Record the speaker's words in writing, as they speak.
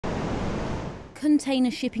Container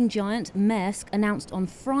shipping giant Maersk announced on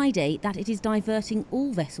Friday that it is diverting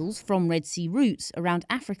all vessels from Red Sea routes around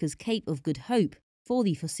Africa's Cape of Good Hope for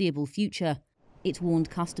the foreseeable future. It warned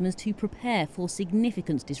customers to prepare for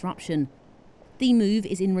significant disruption. The move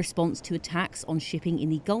is in response to attacks on shipping in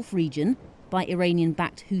the Gulf region by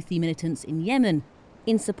Iranian-backed Houthi militants in Yemen,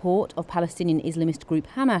 in support of Palestinian Islamist group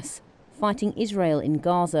Hamas, fighting Israel in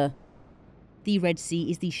Gaza. The Red Sea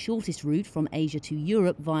is the shortest route from Asia to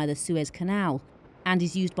Europe via the Suez Canal and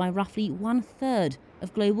is used by roughly 1/3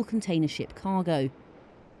 of global container ship cargo.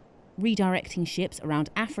 Redirecting ships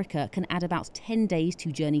around Africa can add about 10 days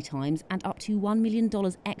to journey times and up to $1 million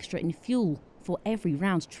extra in fuel for every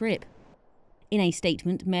round trip. In a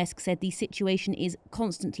statement, Maersk said the situation is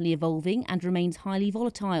constantly evolving and remains highly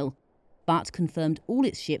volatile, but confirmed all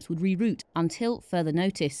its ships would reroute until further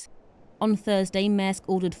notice. On Thursday, Maersk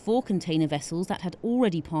ordered 4 container vessels that had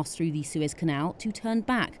already passed through the Suez Canal to turn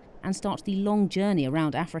back and start the long journey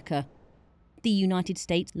around Africa. The United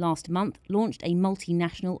States last month launched a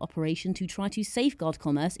multinational operation to try to safeguard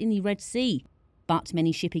commerce in the Red Sea, but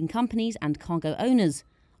many shipping companies and cargo owners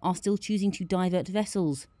are still choosing to divert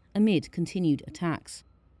vessels amid continued attacks.